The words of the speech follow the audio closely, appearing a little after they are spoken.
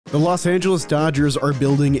The Los Angeles Dodgers are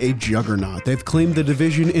building a juggernaut. They've claimed the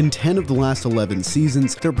division in 10 of the last 11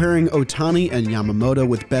 seasons. They're pairing Ohtani and Yamamoto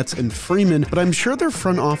with Betts and Freeman, but I'm sure their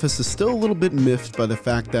front office is still a little bit miffed by the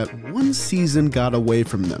fact that one season got away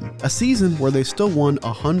from them. A season where they still won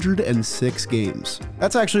 106 games.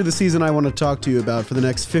 That's actually the season I want to talk to you about for the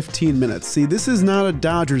next 15 minutes. See, this is not a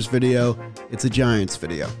Dodgers video, it's a Giants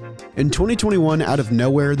video. In 2021, out of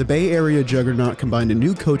nowhere, the Bay Area juggernaut combined a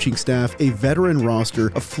new coaching staff, a veteran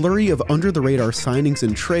roster, a flurry of under-the-radar signings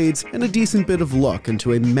and trades, and a decent bit of luck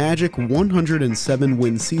into a magic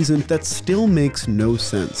 107-win season that still makes no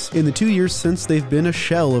sense. In the 2 years since, they've been a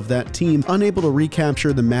shell of that team, unable to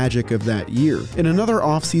recapture the magic of that year. In another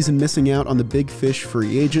offseason missing out on the big fish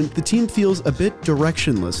free agent, the team feels a bit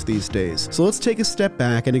directionless these days. So let's take a step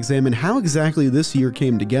back and examine how exactly this year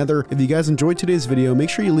came together. If you guys enjoyed today's video, make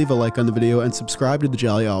sure you leave a like on the video and subscribe to the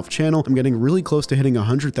Jolly Olive channel. I'm getting really close to hitting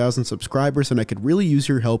 100,000 subscribers and I could really use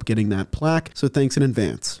your help getting that plaque, so thanks in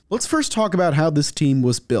advance. Let's first talk about how this team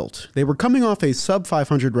was built. They were coming off a sub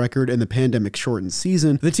 500 record in the pandemic shortened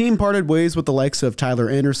season. The team parted ways with the likes of Tyler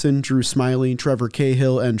Anderson, Drew Smyly, Trevor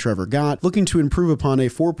Cahill, and Trevor Gott, looking to improve upon a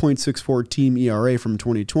 4.64 team ERA from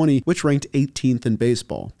 2020, which ranked 18th in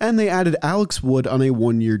baseball. And they added Alex Wood on a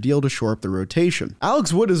one-year deal to shore up the rotation.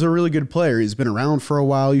 Alex Wood is a really good player. He's been around for a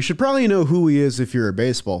while. You should probably know who he is if you're a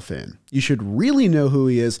baseball fan. You should really know who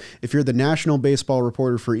he is if you're the national baseball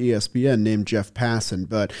reporter for ESPN named Jeff Passan,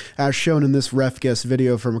 but as shown in this ref guest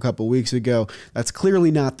video from a couple weeks ago, that's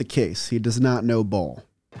clearly not the case. He does not know ball.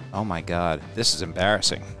 Oh my God, this is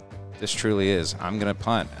embarrassing. This truly is. I'm going to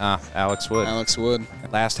punt. Alex Wood. Alex Wood.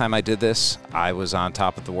 Last time I did this, I was on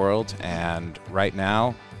top of the world, and right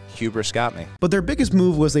now, hubris got me. But their biggest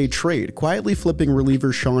move was a trade, quietly flipping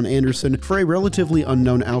reliever Sean Anderson for a relatively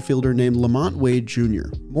unknown outfielder named Lamont Wade Jr.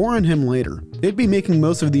 More on him later. They'd be making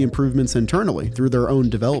most of the improvements internally, through their own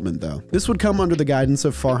development though. This would come under the guidance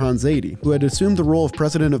of Farhan Zaidi, who had assumed the role of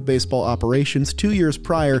president of baseball operations 2 years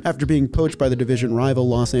prior after being poached by the division rival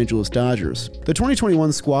Los Angeles Dodgers. The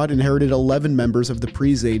 2021 squad inherited 11 members of the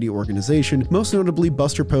pre-Zaidi organization, most notably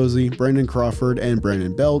Buster Posey, Brandon Crawford, and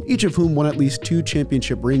Brandon Belt, each of whom won at least 2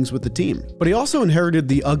 championship rings with the team. But he also inherited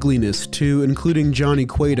the ugliness too, including Johnny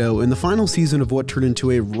Cueto in the final season of what turned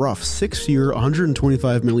into a rough 6-year,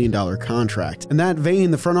 $125 million contract. In that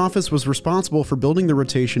vein, the front office was responsible for building the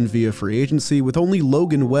rotation via free agency with only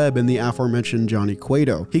Logan Webb and the aforementioned Johnny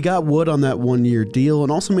Cueto. He got Wood on that one-year deal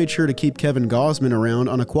and also made sure to keep Kevin Gausman around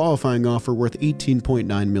on a qualifying offer worth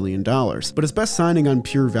 $18.9 million. But his best signing on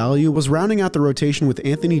pure value was rounding out the rotation with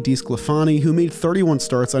Anthony DeSclafani, who made 31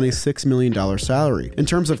 starts on a $6 million salary. In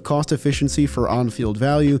terms of cost efficiency for on-field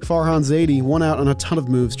value, Farhan Zaidi won out on a ton of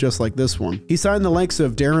moves just like this one. He signed the likes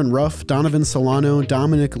of Darren Ruff, Donovan Solano,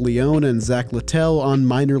 Dominic Leone, and Zach Littell on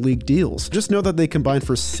minor league deals. Just know that they combined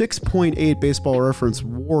for 6.8 Baseball Reference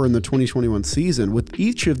WAR in the 2021 season, with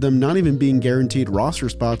each of them not even being guaranteed roster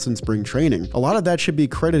spots in spring training. A lot of that should be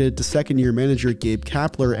credited to second-year manager Gabe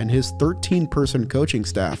Kapler and his 13-person coaching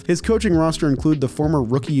staff. His coaching roster include the former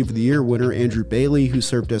Rookie of the Year winner Andrew Bailey, who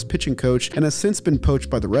served as pitching coach and has since been poached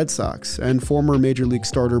by the Red Sox, and former Major League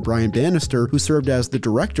starter Brian Bannister, who served as the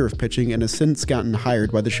director of pitching and has since gotten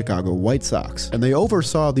hired by the Chicago White Sox. And they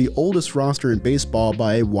oversaw the oldest roster in baseball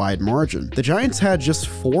by a wide margin. The Giants had just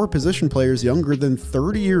 4 position players younger than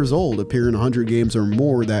 30 years old appear in 100 games or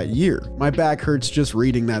more that year. My back hurts just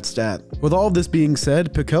reading that stat. With all of this being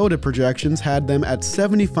said, PECOTA projections had them at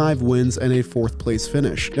 75 wins and a 4th place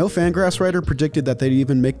finish. No Fangraphs writer predicted that they'd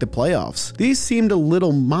even make the playoffs. These seemed a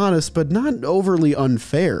little modest, but not overly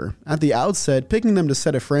unfair. At the outset, picking them to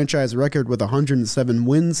set a franchise record with 107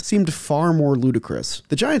 wins seemed far more ludicrous.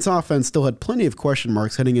 The Giants offense still had plenty of question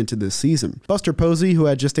marks heading into this season. Buster Posey, who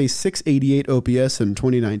had just a .688 OPS in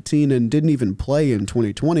 2019 and didn't even play in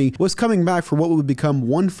 2020, was coming back for what would become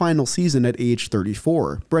one final season at age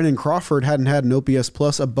 34. Brandon Crawford hadn't had an OPS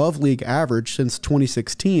plus above league average since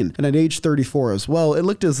 2016, and at age 34 as well, it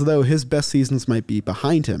looked as though his best seasons might be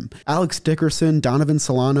behind him. Alex Dickerson, Donovan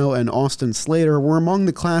Solano, and Austin Slater were among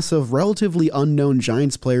the class of relatively unknown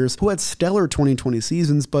Giants players who had stellar 2020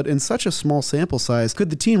 seasons, but in such a small sample size, could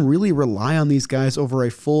the team really rely on these guys over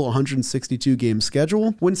a full 162 game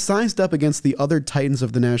schedule? When sized up against the other titans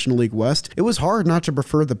of the National League West, it was hard not to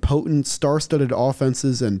prefer the potent, star-studded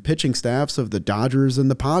offenses and pitching staffs of the Dodgers and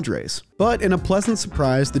the Padres. But in a pleasant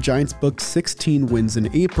surprise, the Giants booked 16 wins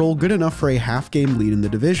in April, good enough for a half-game lead in the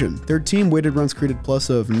division. Their team weighted runs created plus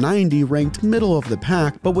of 90 ranked middle of the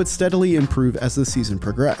pack, but would steadily improve as the season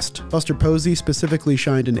progressed. Buster Posey specifically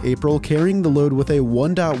shined in April, carrying the load with a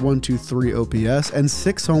 1.123 OPS and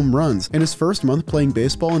 6 home runs in his first month playing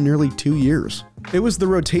baseball in nearly 2 years. It was the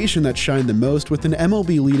rotation that shined the most, with an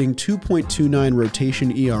MLB-leading 2.29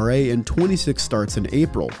 rotation ERA and 26 starts in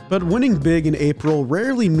April. But winning big in April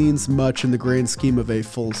rarely means much in the grand scheme of a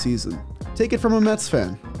full season. Take it from a Mets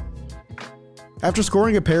fan. After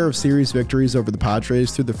scoring a pair of series victories over the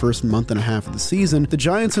Padres through the first month and a half of the season, the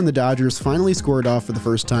Giants and the Dodgers finally squared off for the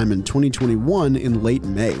first time in 2021 in late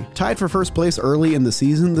May. Tied for first place early in the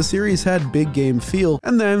season, the series had big game feel,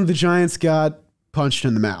 and then the Giants got punched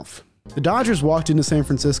in the mouth. The Dodgers walked into San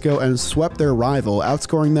Francisco and swept their rival,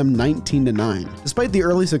 outscoring them 19-9. Despite the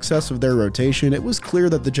early success of their rotation, it was clear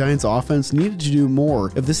that the Giants' offense needed to do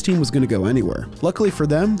more if this team was going to go anywhere. Luckily for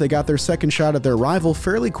them, they got their second shot at their rival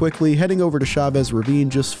fairly quickly, heading over to Chavez Ravine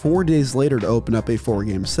just 4 days later to open up a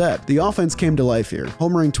 4-game set. The offense came to life here,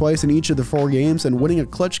 homering twice in each of the 4 games and winning a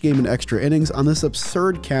clutch game in extra innings on this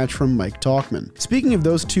absurd catch from Mike Tauchman. Speaking of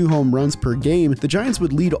those 2 home runs per game, the Giants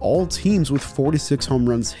would lead all teams with 46 home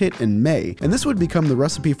runs hit in May, and this would become the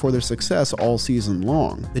recipe for their success all season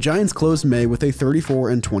long. The Giants closed May with a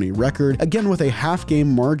 34-20 record, again with a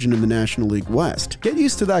half-game margin in the National League West. Get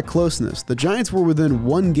used to that closeness. The Giants were within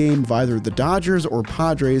 1 game of either the Dodgers or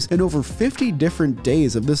Padres in over 50 different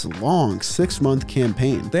days of this long 6-month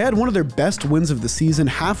campaign. They had one of their best wins of the season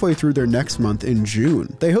halfway through their next month in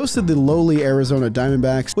June. They hosted the lowly Arizona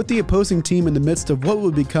Diamondbacks, with the opposing team in the midst of what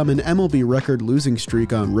would become an MLB record losing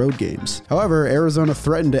streak on road games. However, Arizona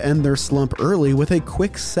threatened to end their slump early with a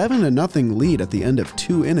quick 7-0 lead at the end of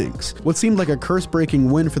 2 innings. What seemed like a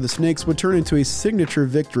curse-breaking win for the Snakes would turn into a signature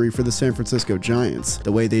victory for the San Francisco Giants.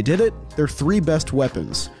 The way they did it? Their 3 best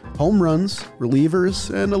weapons: home runs,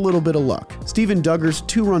 relievers, and a little bit of luck. Steven Duggar's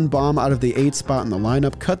 2-run bomb out of the 8th spot in the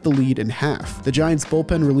lineup cut the lead in half. The Giants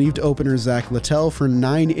bullpen relieved opener Zach Littell for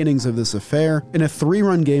 9 innings of this affair in a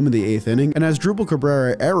 3-run game in the 8th inning, and Asdrubal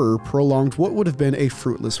Cabrera error prolonged what would have been a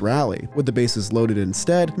fruitless rally. With the bases loaded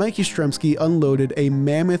instead, Mike Yastrzemski unloaded a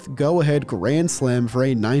mammoth go-ahead grand slam for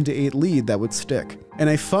a 9-8 lead that would stick. In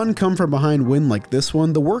a fun come-from-behind win like this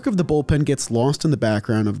one, the work of the bullpen gets lost in the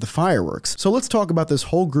background of the fireworks. So let's talk about this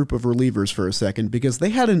whole group of relievers for a second, because they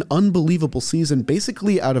had an unbelievable season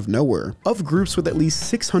basically out of nowhere. Of groups with at least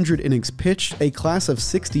 600 innings pitched, a class of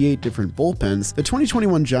 68 different bullpens, the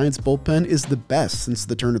 2021 Giants bullpen is the best since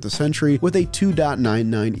the turn of the century, with a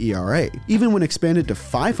 2.99 ERA. Even when expanded to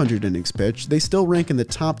 500 innings pitched, they still rank in the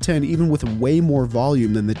top 10 even with way more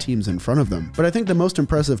volume than the teams in front of them. But I think the most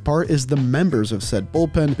impressive part is the members of said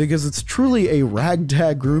bullpen, because it's truly a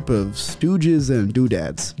ragtag group of stooges and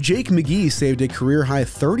doodads. Jake McGee saved a career-high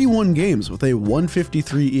 31 games with a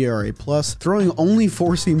 1.53 ERA+, throwing only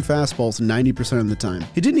 4-seam fastballs 90% of the time.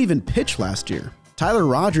 He didn't even pitch last year. Tyler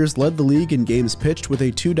Rogers led the league in games pitched with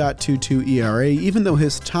a 2.22 ERA, even though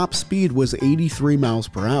his top speed was 83 miles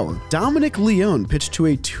per hour. Dominic Leone pitched to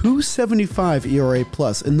a 2.75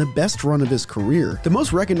 ERA+ in the best run of his career. The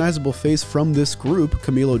most recognizable face from this group,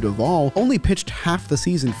 Camilo Doval, only pitched half the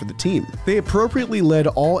season for the team. They appropriately led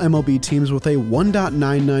all MLB teams with a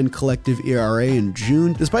 1.99 collective ERA in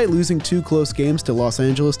June. Despite losing 2 close games to Los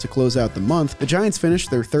Angeles to close out the month, the Giants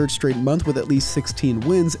finished their 3rd straight month with at least 16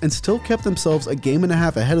 wins and still kept themselves a game and a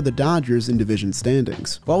half ahead of the Dodgers in division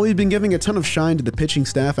standings. While we've been giving a ton of shine to the pitching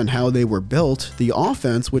staff and how they were built, the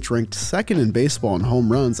offense, which ranked 2nd in baseball in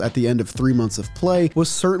home runs at the end of 3 months of play, was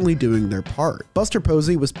certainly doing their part. Buster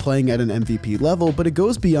Posey was playing at an MVP level, but it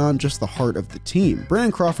goes beyond just the heart of the team.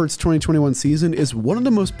 Brandon Crawford's 2021 season is one of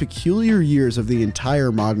the most peculiar years of the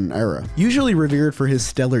entire modern era. Usually revered for his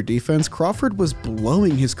stellar defense, Crawford was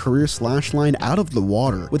blowing his career slash line out of the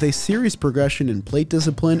water, with a serious progression in plate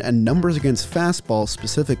discipline and numbers against fastball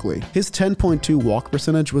specifically. His 10.2 walk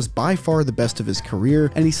percentage was by far the best of his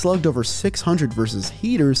career, and he slugged over 600 versus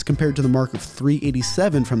heaters compared to the mark of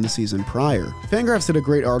 387 from the season prior. Fangraphs did a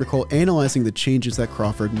great article analyzing the changes that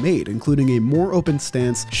Crawford made, including a more open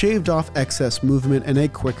stance, shaved off excess movement, and a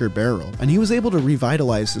quicker barrel, and he was able to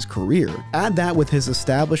revitalize his career. Add that with his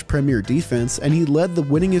established premier defense, and he led the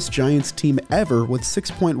winningest Giants team ever with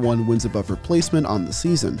 6.1 wins above replacement on the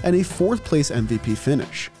season, and a 4th place MVP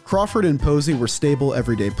finish. Crawford and Posey were stable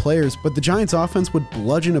everyday players, but the Giants offense would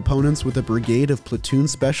bludgeon opponents with a brigade of platoon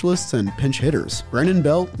specialists and pinch hitters. Brandon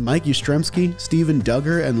Belt, Mike Yastrzemski, Steven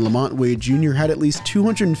Duggar, and Lamont Wade Jr. had at least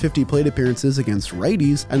 250 plate appearances against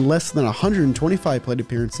righties and less than 125 plate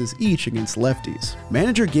appearances each against lefties.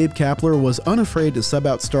 Manager Gabe Kapler was unafraid to sub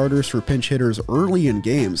out starters for pinch hitters early in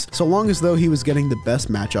games, so long as though he was getting the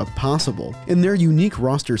best matchup possible. In their unique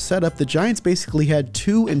roster setup, the Giants basically had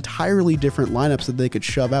 2 entirely different lineups that they could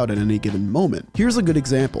shove out out at any given moment. Here's a good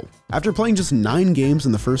example. After playing just 9 games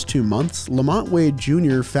in the first 2 months, Lamont Wade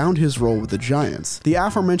Jr. found his role with the Giants. The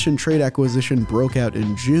aforementioned trade acquisition broke out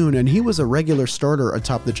in June, and he was a regular starter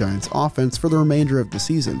atop the Giants offense for the remainder of the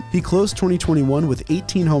season. He closed 2021 with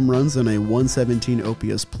 18 home runs and a 117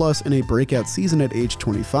 OPS plus in a breakout season at age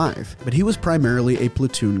 25. But he was primarily a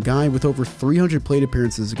platoon guy with over 300 plate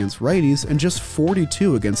appearances against righties and just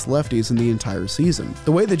 42 against lefties in the entire season.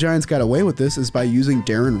 The way the Giants got away with this is by using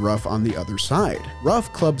Darren Ruff on the other side.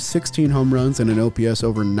 Ruff clubbed 16 home runs and an OPS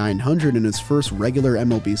over 900 in his first regular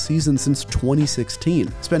MLB season since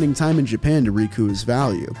 2016, spending time in Japan to recoup his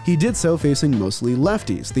value. He did so facing mostly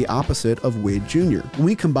lefties, the opposite of Wade Jr. When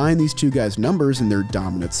we combine these two guys' numbers in their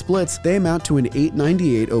dominant splits, they amount to an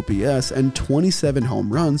 898 OPS and 27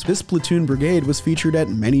 home runs. This platoon brigade was featured at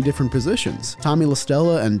many different positions. Tommy La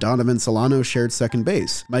Stella and Donovan Solano shared second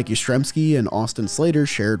base. Mike Yastrzemski and Austin Slater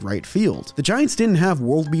shared right field. The Giants didn't have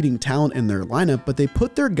world-beating talent in their lineup, but they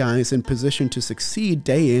put their guys in position to succeed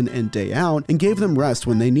day in and day out and gave them rest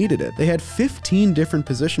when they needed it. They had 15 different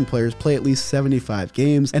position players play at least 75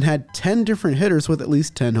 games and had 10 different hitters with at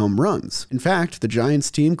least 10 home runs. In fact, the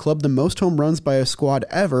Giants team clubbed the most home runs by a squad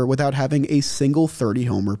ever without having a single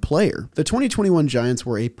 30-homer player. The 2021 Giants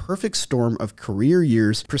were a perfect storm of career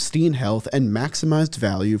years, pristine health, and maximized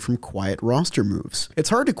value from quiet roster moves. It's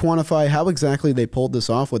hard to quantify how exactly they pulled this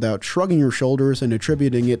off without shrugging your shoulders and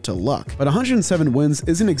attributing it to luck, but 107 wins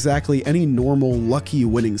isn't exactly any normal lucky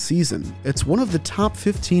winning season. It's one of the top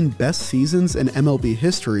 15 best seasons in MLB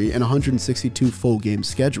history in 162 full game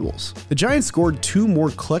schedules. The Giants scored 2 more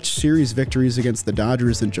clutch series victories against the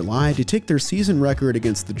Dodgers in July to take their season record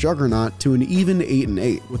against the Juggernaut to an even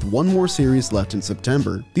 8-8, with 1 more series left in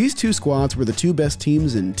September. These 2 squads were the 2 best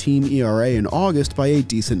teams in team ERA in August by a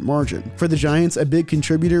decent margin. For the Giants, a big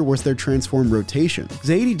contributor was their transformed rotation.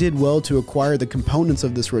 Zadie did well to acquire the components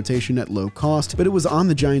of this rotation at low cost, but it was on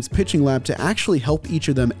the Giants pitching lab to actually help each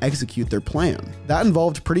of them execute their plan. That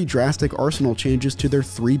involved pretty drastic arsenal changes to their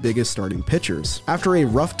 3 biggest starting pitchers. After a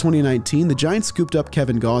rough 2019, the Giants scooped up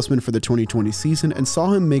Kevin Gausman for the 2020 season and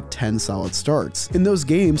saw him make 10 solid starts. In those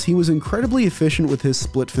games, he was incredibly efficient with his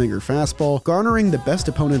split-finger fastball, garnering the best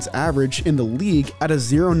opponent's average in the league at a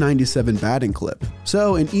 .097 batting clip.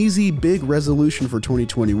 So, an easy, big resolution for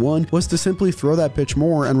 2021 was to simply throw that pitch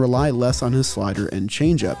more and rely less on his slider and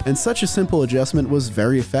changeup, and such a simple adjustment was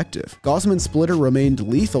very effective. Gausman's splitter remained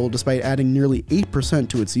lethal despite adding nearly 8%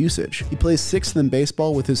 to its usage. He plays 6th in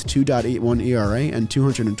baseball with his 2.81 ERA and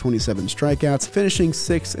 227 strikeouts, finishing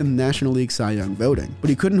 6th in the National League Cy Young voting. But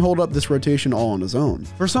he couldn't hold up this rotation all on his own.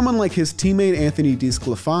 For someone like his teammate Anthony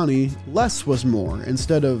DeSclafani, less was more,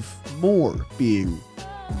 instead of more being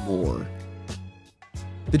more.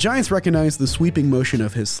 The Giants recognized the sweeping motion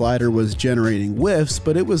of his slider was generating whiffs,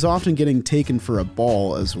 but it was often getting taken for a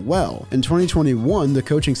ball as well. In 2021, the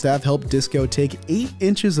coaching staff helped Disco take 8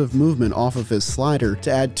 inches of movement off of his slider to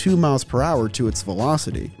add 2 miles per hour to its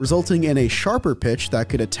velocity, resulting in a sharper pitch that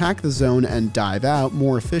could attack the zone and dive out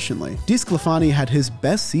more efficiently. DeSclafani had his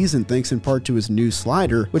best season thanks in part to his new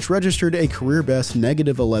slider, which registered a career-best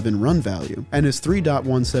 -11 run value, and his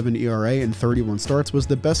 3.17 ERA in 31 starts was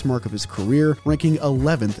the best mark of his career, ranking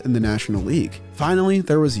 11th in the National League. Finally,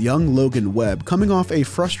 there was young Logan Webb, coming off a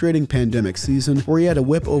frustrating pandemic season where he had a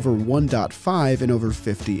whip over 1.5 in over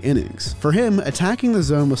 50 innings. For him, attacking the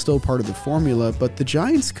zone was still part of the formula, but the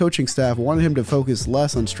Giants coaching staff wanted him to focus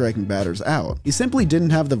less on striking batters out. He simply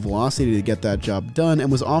didn't have the velocity to get that job done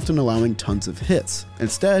and was often allowing tons of hits.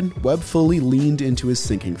 Instead, Webb fully leaned into his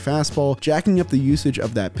sinking fastball, jacking up the usage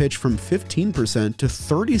of that pitch from 15% to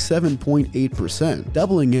 37.8%,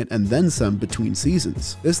 doubling it and then some between seasons.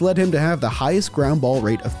 This led him to have the highest ground ball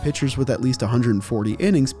rate of pitchers with at least 140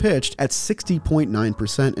 innings pitched at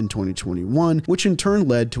 60.9% in 2021, which in turn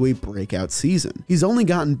led to a breakout season. He's only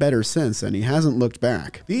gotten better since, and he hasn't looked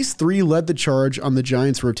back. These 3 led the charge on the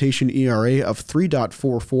Giants' rotation ERA of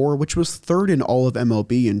 3.44, which was 3rd in all of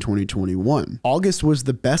MLB in 2021. August was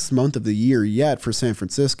the best month of the year yet for San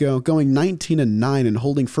Francisco, going 19-9 and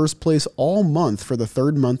holding first place all month for the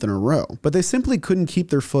 3rd month in a row. But they simply couldn't keep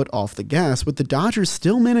their foot off the gas, with the Dodgers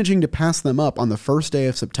still managing to pass them up on the first day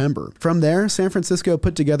of September. From there, San Francisco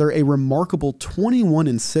put together a remarkable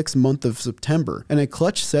 21-6 month of September and a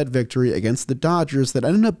clutch set victory against the Dodgers that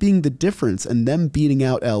ended up being the difference in them beating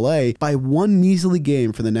out LA by 1 measly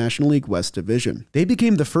game for the National League West Division. They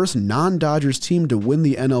became the first non-Dodgers team to win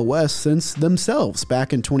the NL West since themselves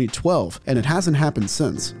back in 2012, and it hasn't happened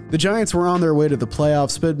since. The Giants were on their way to the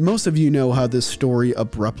playoffs, but most of you know how this story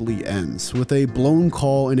abruptly ends, with a blown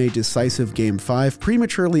call in a decisive Game 5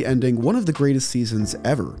 prematurely ending one of the greatest seasons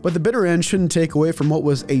ever. But the bitter end shouldn't take away from what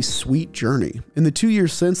was a sweet journey. In the 2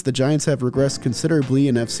 years since, the Giants have regressed considerably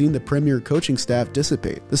and have seen the premier coaching staff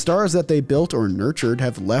dissipate. The stars that they built or nurtured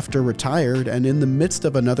have left or retired, and in the midst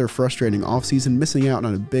of another frustrating offseason missing out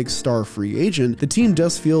on a big star free agent, the team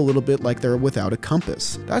does feel a little bit like they're without a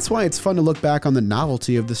compass. That's why it's fun to look back on the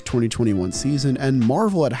novelty of this 2021 season and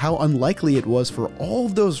marvel at how unlikely it was for all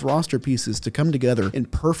of those roster pieces to come together in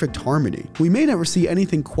perfect harmony. We may never see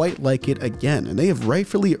anything quite like it again, and they have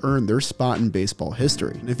rightfully earned their spot in baseball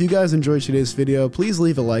history. And if you guys enjoyed today's video, please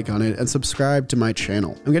leave a like on it and subscribe to my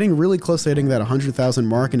channel. I'm getting really close to hitting that 100,000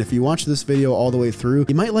 mark, and if you watch this video all the way through,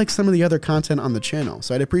 you might like some of the other content on the channel,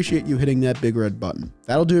 so I'd appreciate you hitting that big red button.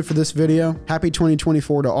 That'll do it for this video. Happy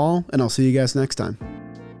 2024 to all, and I'll see you guys next time.